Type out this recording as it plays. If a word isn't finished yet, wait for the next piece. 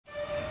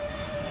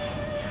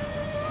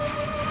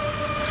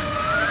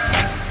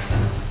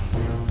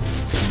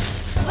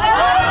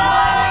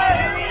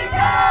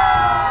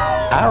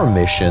Our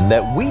mission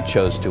that we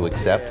chose to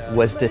accept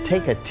was to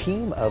take a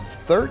team of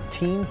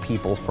 13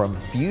 people from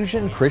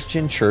Fusion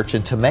Christian Church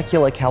in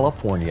Temecula,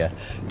 California,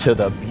 to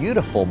the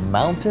beautiful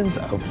mountains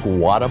of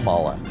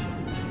Guatemala.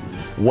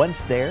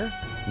 Once there,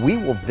 we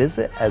will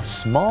visit a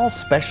small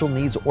special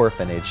needs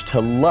orphanage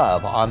to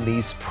love on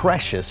these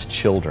precious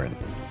children.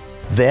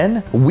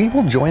 Then we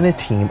will join a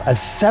team of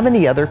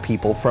 70 other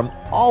people from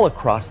all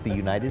across the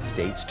United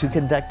States to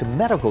conduct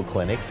medical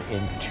clinics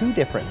in 2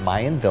 different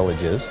Mayan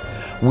villages.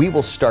 We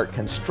will start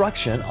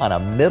construction on a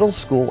middle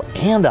school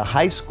and a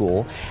high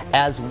school,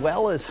 as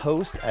well as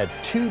host a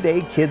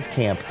 2-day kids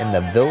camp in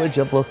the village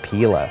of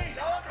Pila.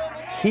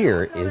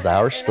 Here is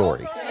our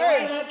story.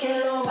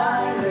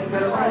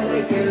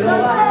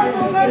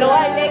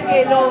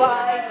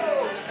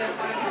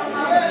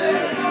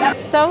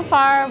 So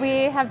far,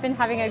 we have been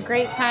having a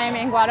great time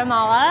in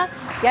Guatemala.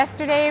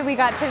 Yesterday, we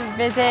got to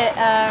visit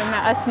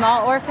a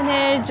small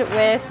orphanage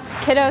with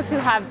kiddos who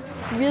have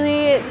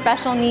really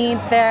special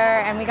needs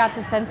there, and we got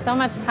to spend so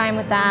much time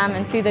with them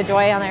and see the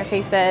joy on their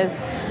faces.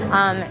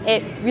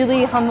 It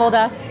really humbled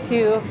us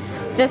to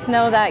just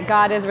know that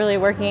God is really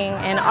working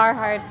in our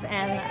hearts,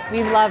 and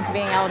we loved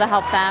being able to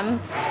help them.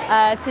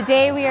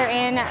 Today we are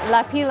in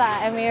Pila,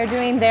 and we are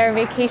doing their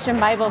vacation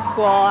Bible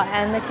school,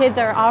 and the kids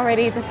are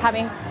already just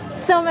having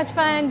so much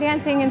fun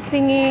dancing and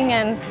singing,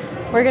 and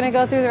we're going to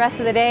go through the rest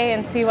of the day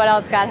and see what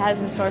else God has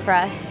in store for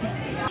us.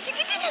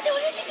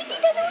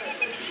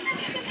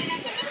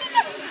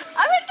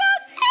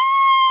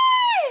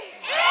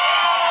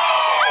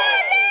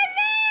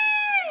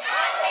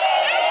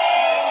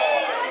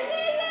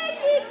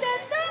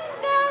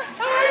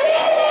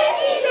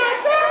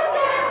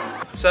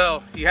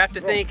 So you have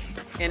to think,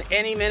 in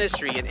any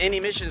ministry, in any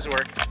missions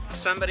work,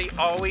 somebody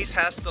always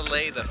has to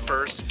lay the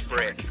first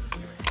brick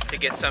to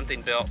get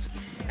something built.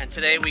 And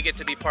today we get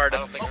to be part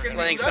of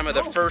laying some of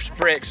the first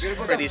bricks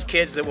for these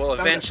kids that will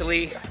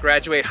eventually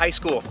graduate high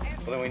school.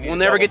 We'll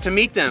never get to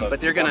meet them,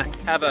 but they're going to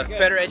have a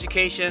better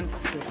education,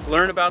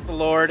 learn about the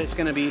Lord. It's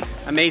going to be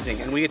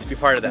amazing, and we get to be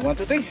part of that. 1,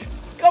 2, 3.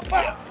 Go,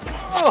 Pop!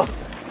 Oh,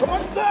 come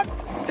on, Zach!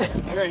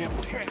 Here I am.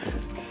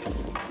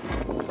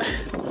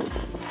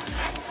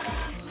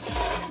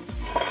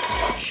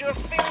 Your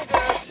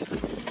fingers.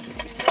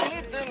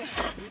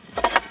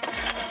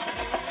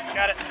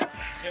 Got it.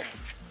 Here.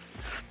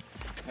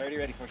 Already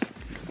ready for you.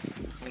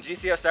 When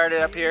GCO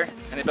started up here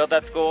and they built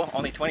that school,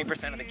 only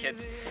 20% of the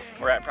kids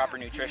were at proper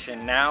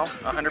nutrition. Now,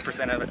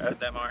 100% of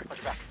them are.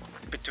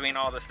 Between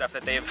all the stuff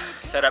that they've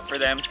set up for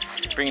them,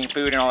 bringing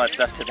food and all that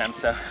stuff to them,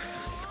 so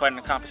it's quite an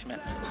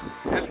accomplishment.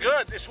 It's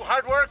good. It's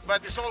hard work,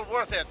 but it's all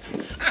worth it.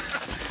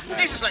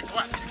 This is like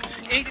what,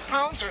 80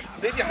 pounds or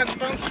maybe 100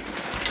 pounds?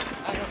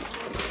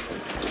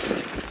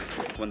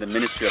 When the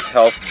Ministry of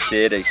Health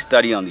did a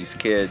study on these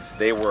kids,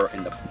 they were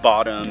in the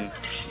bottom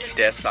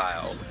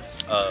decile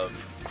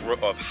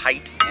of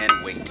height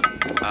and weight.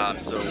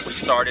 So we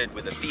started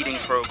with a feeding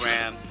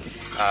program,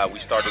 we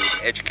started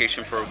with an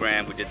education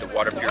program, we did the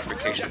water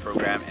purification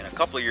program, and a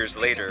couple of years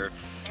later,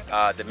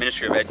 the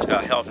Ministry of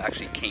Health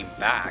actually came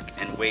back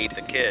and weighed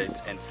the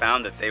kids and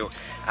found that they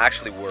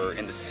actually were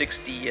in the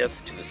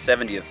 60th to the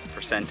 70th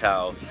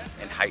percentile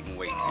in height and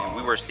weight. And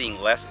we were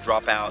seeing less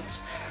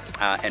dropouts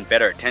and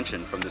better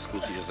attention from the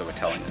school teachers that were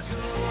telling us.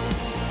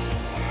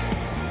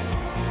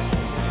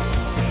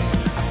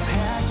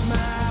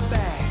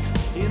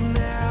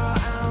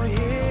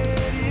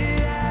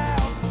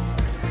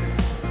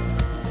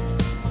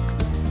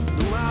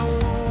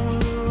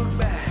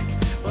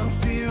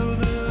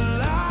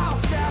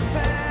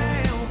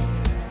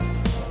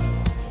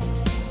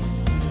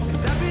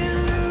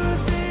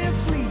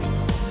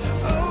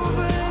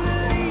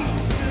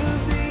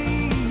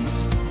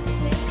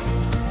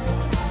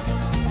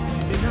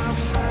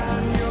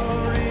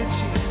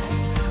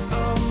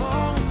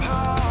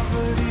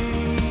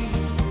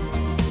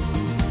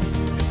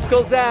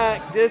 Uncle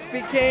Zach just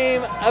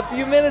became, a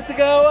few minutes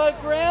ago, a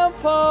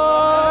grandpa!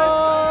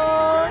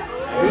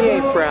 He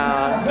ain't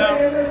proud. No.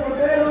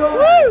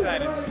 Woo! I'm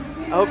excited.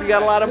 I hope you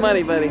got a lot of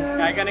money, buddy.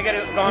 I'm gonna go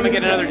home and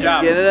get another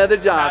job. Get another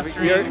job.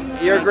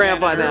 You're a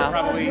grandpa now.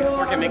 Probably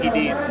work at Mickey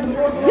D's.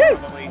 Yay!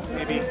 Probably,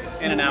 maybe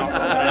In-N-Out.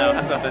 I don't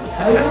know,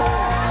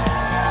 something.